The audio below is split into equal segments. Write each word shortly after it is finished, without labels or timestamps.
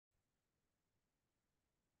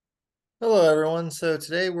Hello, everyone. So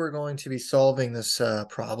today we're going to be solving this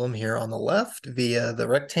problem here on the left via the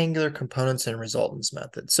rectangular components and resultants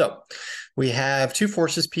method. So we have two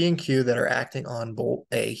forces P and Q that are acting on bolt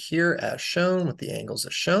A here as shown with the angles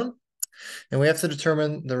as shown. And we have to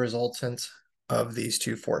determine the resultant of these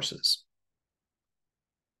two forces.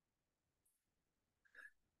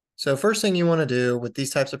 So first thing you want to do with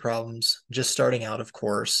these types of problems, just starting out, of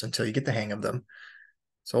course, until you get the hang of them,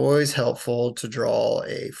 it's always helpful to draw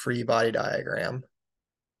a free body diagram.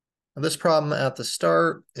 Now, this problem at the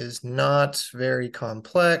start is not very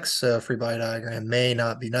complex, so a free body diagram may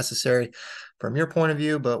not be necessary from your point of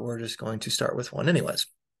view, but we're just going to start with one anyways.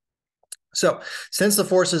 So since the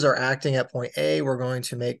forces are acting at point A, we're going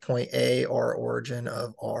to make point A our origin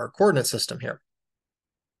of our coordinate system here.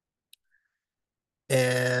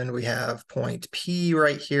 And we have point P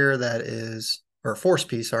right here that is, or force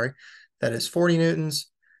P, sorry, that is 40 newtons.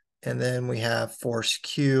 And then we have force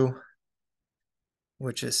Q,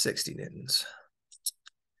 which is 60 newtons.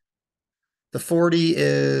 The 40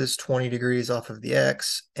 is 20 degrees off of the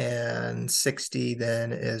X, and 60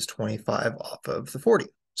 then is 25 off of the 40.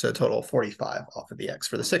 So a total of 45 off of the X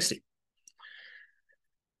for the 60.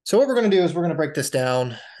 So what we're going to do is we're going to break this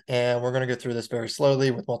down, and we're going to go through this very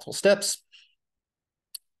slowly with multiple steps.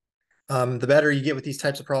 The better you get with these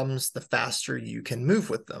types of problems, the faster you can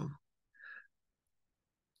move with them.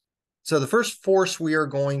 So the first force we are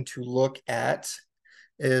going to look at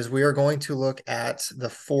is we are going to look at the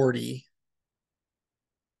 40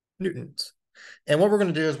 newtons. And what we're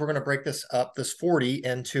going to do is we're going to break this up, this 40,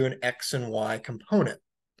 into an X and Y component.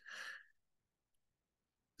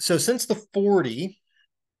 So since the 40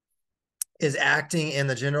 is acting in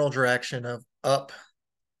the general direction of up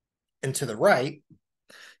and to the right,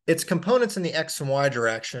 its components in the X and Y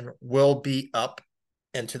direction will be up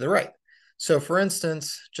and to the right. So for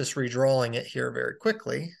instance, just redrawing it here very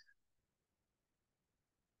quickly,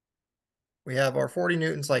 we have our 40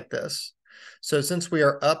 newtons like this. So since we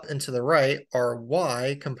are up and to the right, our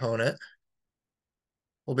Y component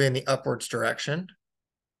will be in the upwards direction,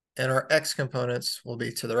 and our X components will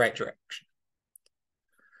be to the right direction.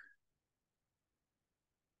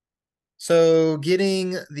 So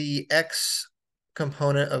getting the X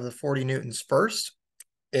component of the 40 newtons first,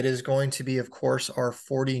 it is going to be, of course, our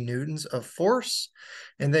 40 newtons of force.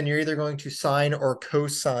 And then you're either going to sine or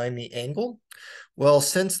cosine the angle. Well,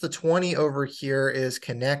 since the 20 over here is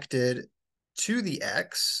connected to the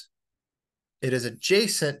X, it is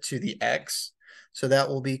adjacent to the X. So that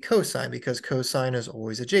will be cosine because cosine is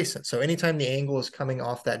always adjacent. So anytime the angle is coming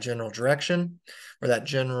off that general direction or that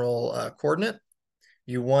general coordinate,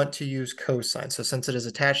 you want to use cosine. So since it is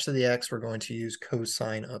attached to the X, we're going to use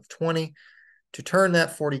cosine of 20 to turn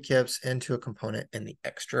that 40 kips into a component in the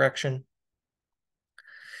X direction.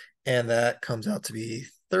 And that comes out to be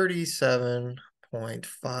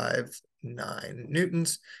 37.59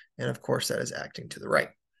 newtons. And of course, that is acting to the right.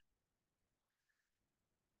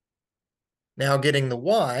 Now getting the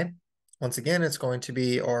Y, once again, it's going to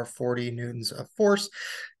be our 40 newtons of force,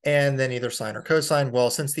 and then either sine or cosine. Well,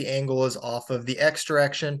 since the angle is off of the X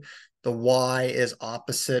direction, the Y is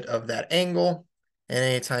opposite of that angle. And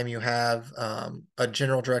anytime you have a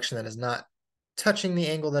general direction that is not touching the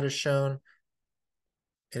angle that is shown,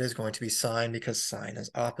 it is going to be sine because sine is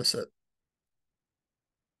opposite.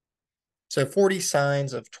 So 40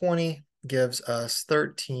 sines of 20 gives us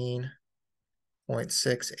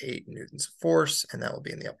 13.68 newtons of force, and that will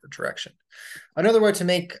be in the upward direction. Another way to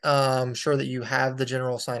make sure that you have the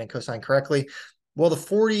general sine and cosine correctly, well, the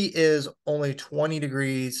 40 is only 20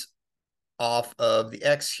 degrees off of the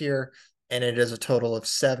X here, and it is a total of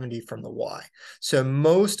 70 from the Y. So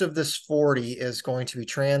most of this 40 is going to be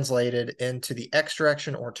translated into the X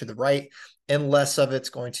direction or to the right, and less of it's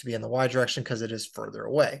going to be in the Y direction because it is further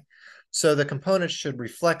away. So the components should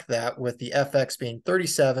reflect that, with the FX being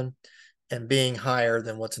 37 and being higher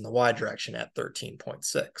than what's in the Y direction at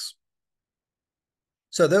 13.6.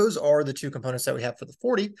 So those are the two components that we have for the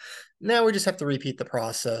 40. Now we just have to repeat the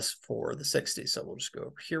process for the 60. So we'll just go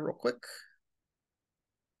over here real quick.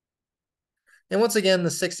 And once again, the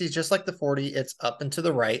 60 is just like the 40, it's up and to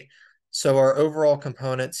the right. So our overall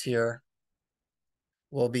components here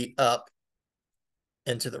will be up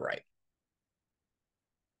and to the right,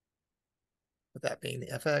 with that being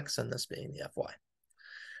the FX and this being the FY.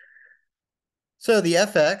 So the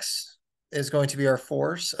FX is going to be our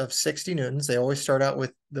force of 60 newtons. They always start out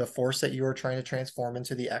with the force that you are trying to transform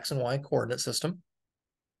into the X and Y coordinate system.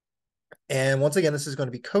 And once again, this is going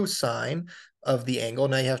to be cosine of the angle.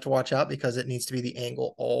 Now you have to watch out because it needs to be the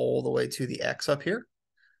angle all the way to the X up here.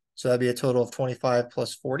 So that'd be a total of 25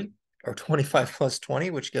 plus 40, or 25 plus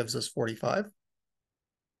 20, which gives us 45.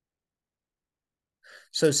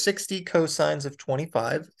 So 60 cosines of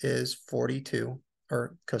 25 is 42,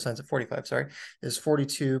 or cosines of 45, sorry, is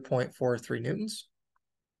 42.43 newtons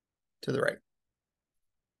to the right.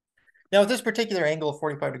 Now, with this particular angle of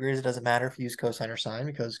 45 degrees, it doesn't matter if you use cosine or sine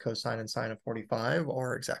because cosine and sine of 45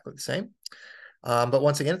 are exactly the same. But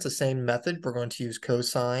once again, it's the same method. We're going to use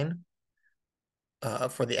cosine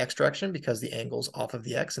for the x direction because the angle's off of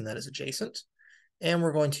the x and that is adjacent. And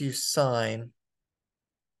we're going to use sine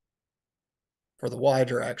for the y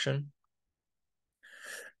direction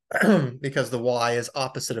because the y is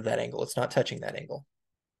opposite of that angle. It's not touching that angle.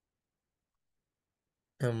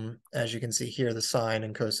 As you can see here, the sine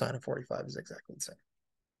and cosine of 45 is exactly the same.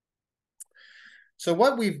 So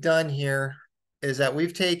what we've done here is that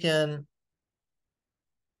we've taken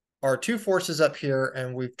our two forces up here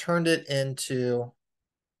and we've turned it into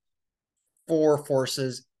four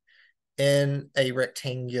forces in a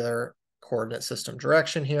rectangular coordinate system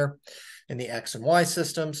direction here in the x and y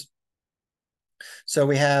systems. So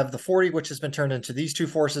we have the 40, which has been turned into these two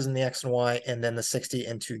forces in the x and y, and then the 60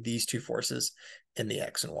 into these two forces in the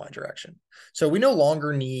x and y direction. So we no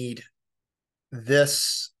longer need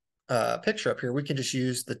this picture up here. We can just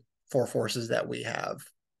use the four forces that we have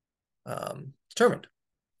determined.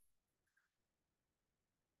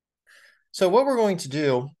 So what we're going to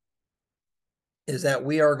do is that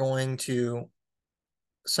we are going to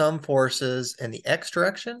sum forces in the x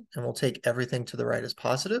direction, and we'll take everything to the right as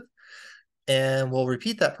positive. And we'll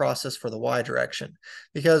repeat that process for the y direction,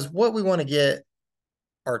 because what we want to get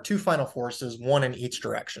are two final forces, one in each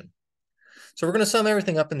direction. So we're going to sum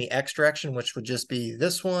everything up in the x direction, which would just be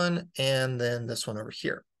this one and then this one over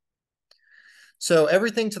here. So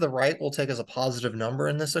everything to the right we'll take as a positive number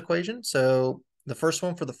in this equation. So the first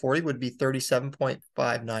one for the 40 would be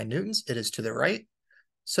 37.59 newtons. It is to the right.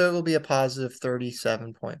 So it will be a positive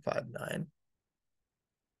 37.59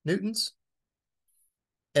 newtons.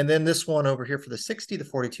 And then this one over here for the 60, the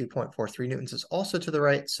 42.43 newtons is also to the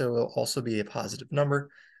right, so it will also be a positive number.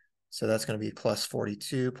 So that's going to be plus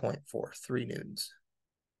 42.43 newtons.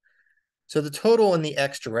 So the total in the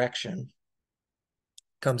x direction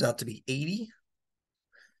comes out to be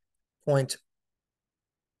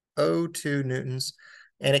 80.02 newtons,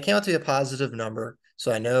 and it came out to be a positive number,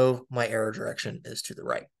 so I know my arrow direction is to the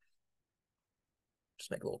right. Just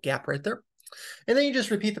make a little gap right there. And then you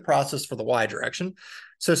just repeat the process for the y direction.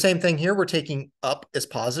 So same thing here, we're taking up as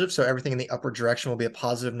positive, so everything in the upward direction will be a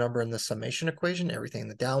positive number in the summation equation. Everything in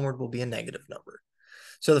the downward will be a negative number.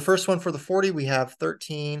 So the first one for the 40, we have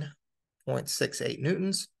 13.68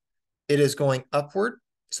 newtons. It is going upward,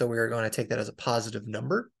 so we are going to take that as a positive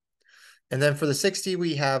number. And then for the 60,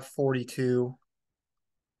 we have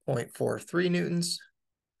 42.43 newtons.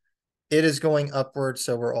 It is going upward,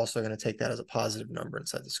 so we're also going to take that as a positive number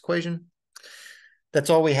inside this equation. That's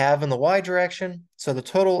all we have in the y direction. So the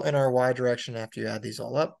total in our y direction after you add these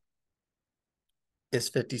all up is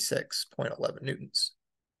 56.11 newtons.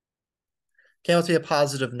 Came out to be a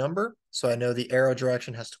positive number, so I know the arrow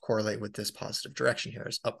direction has to correlate with this positive direction here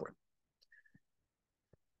as upward.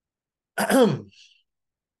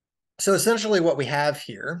 So essentially what we have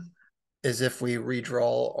here is if we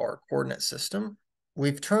redraw our coordinate system,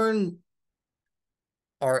 we've turned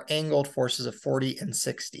our angled forces of 40 and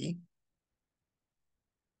 60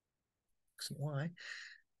 X and Y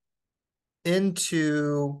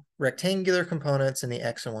into rectangular components in the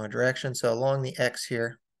X and Y direction. So along the X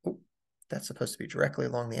here, that's supposed to be directly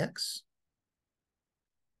along the X.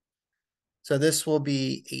 So this will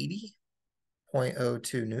be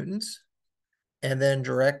 80.02 newtons. And then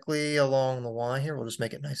directly along the Y here, we'll just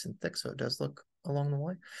make it nice and thick so it does look along the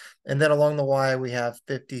Y. And then along the Y, we have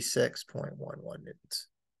 56.11 newtons.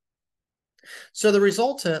 So the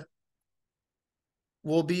resultant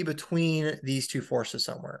will be between these two forces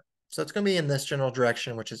somewhere. So it's going to be in this general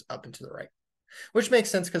direction, which is up and to the right, which makes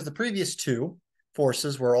sense because the previous two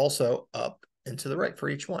forces were also up and to the right for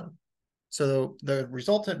each one. So the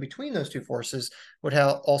resultant between those two forces would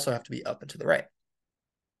also have to be up and to the right.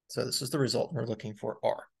 So this is the result we're looking for,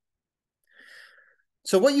 R.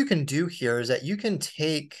 So what you can do here is that you can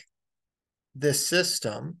take this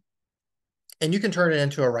system and you can turn it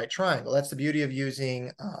into a right triangle. That's the beauty of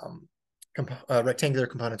using rectangular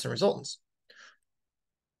components and resultants.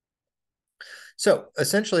 So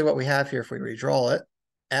essentially what we have here, if we redraw it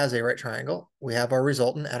as a right triangle, we have our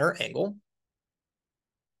resultant at our angle.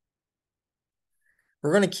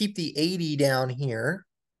 We're going to keep the 80 down here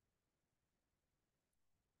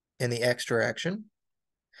in the x direction.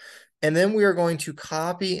 And then we are going to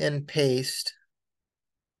copy and paste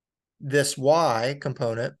this y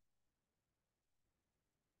component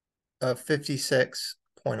of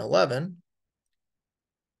 56.11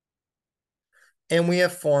 And we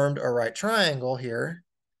have formed a right triangle here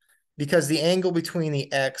because the angle between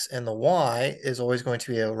the x and the y is always going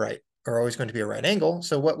to be a right angle.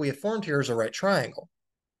 So what we have formed here is a right triangle.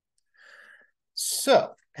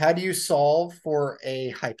 So how do you solve for a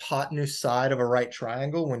hypotenuse side of a right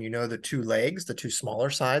triangle when you know the two legs, the two smaller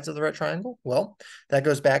sides of the right triangle? Well, that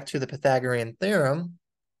goes back to the Pythagorean theorem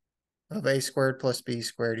of a squared plus b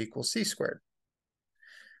squared equals c squared,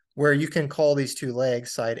 where you can call these two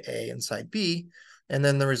legs side A and side B, and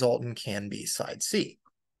then the resultant can be side C.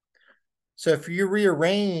 So if you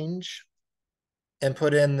rearrange and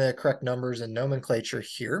put in the correct numbers and nomenclature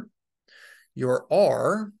here, your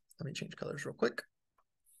R, let me change colors real quick.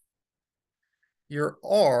 Your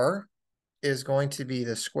R is going to be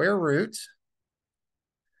the square root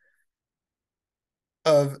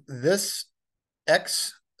of this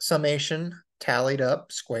X summation tallied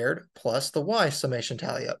up squared plus the Y summation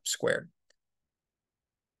tallied up squared.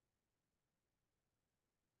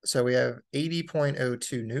 So we have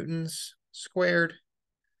 80.02 newtons squared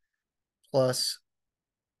plus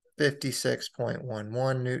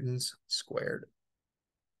 56.11 newtons squared.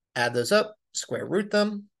 Add those up, square root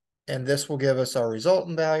them, and this will give us our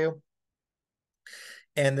resultant value.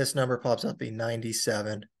 And this number pops up being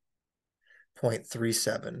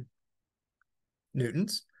 97.37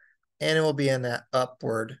 newtons. And it will be in that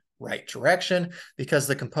upward right direction because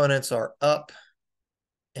the components are up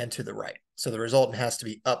and to the right. So the resultant has to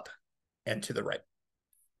be up and to the right.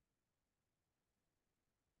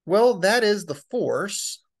 Well, that is the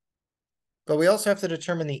force, but we also have to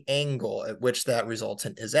determine the angle at which that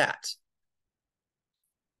resultant is at.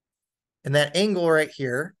 And that angle right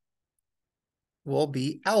here will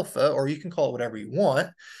be alpha, or you can call it whatever you want.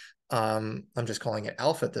 I'm just calling it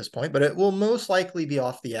alpha at this point, but it will most likely be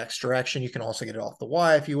off the x direction. You can also get it off the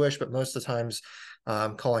y if you wish, but most of the times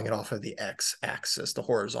calling it off of the x axis, the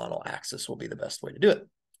horizontal axis will be the best way to do it.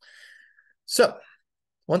 So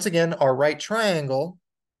once again, our right triangle,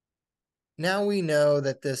 now we know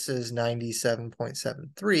that this is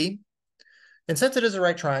 97.73. And since it is a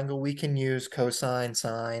right triangle, we can use cosine,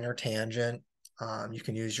 sine, or tangent. You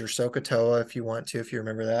can use your SOHCAHTOA if you want to, if you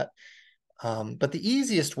remember that. But the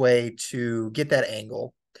easiest way to get that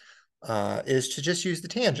angle is to just use the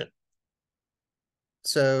tangent.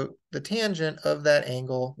 So the tangent of that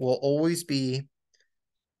angle will always be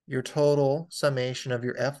your total summation of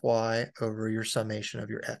your Fy over your summation of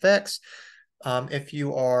your Fx. If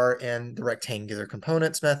you are in the rectangular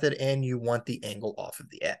components method and you want the angle off of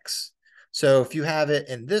the x. So if you have it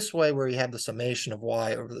in this way where you have the summation of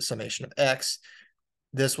y over the summation of x,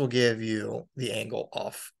 this will give you the angle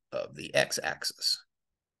off of the x-axis,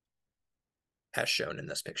 as shown in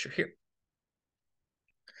this picture here.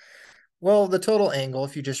 Well, the total angle,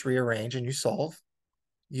 if you just rearrange and you solve,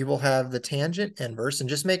 you will have the tangent inverse, and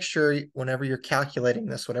just make sure whenever you're calculating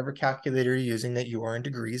this, whatever calculator you're using, that you are in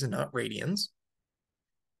degrees and not radians.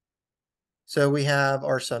 So we have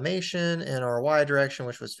our summation in our y direction,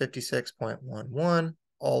 which was 56.11,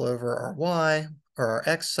 all over our y, or our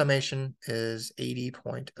x summation is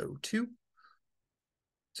 80.02.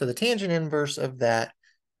 So the tangent inverse of that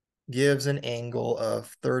gives an angle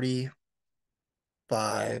of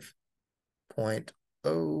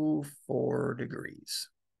 35.04 degrees.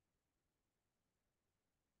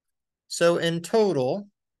 So in total,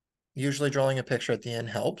 usually drawing a picture at the end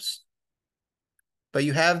helps, but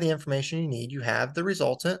you have the information you need. You have the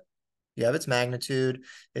resultant, you have its magnitude,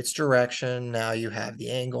 its direction. Now you have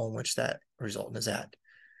the angle in which that resultant is at.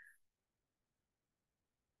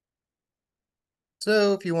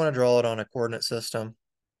 So if you want to draw it on a coordinate system,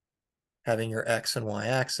 having your x and y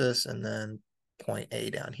axis and then point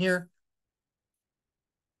A down here,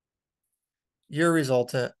 your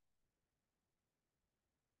resultant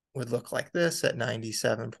would look like this at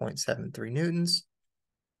 97.73 newtons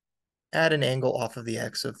at an angle off of the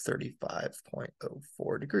x of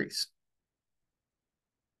 35.04 degrees.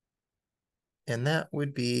 And that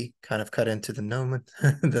would be kind of cut into the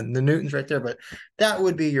the newtons right there, but that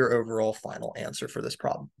would be your overall final answer for this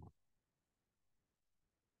problem.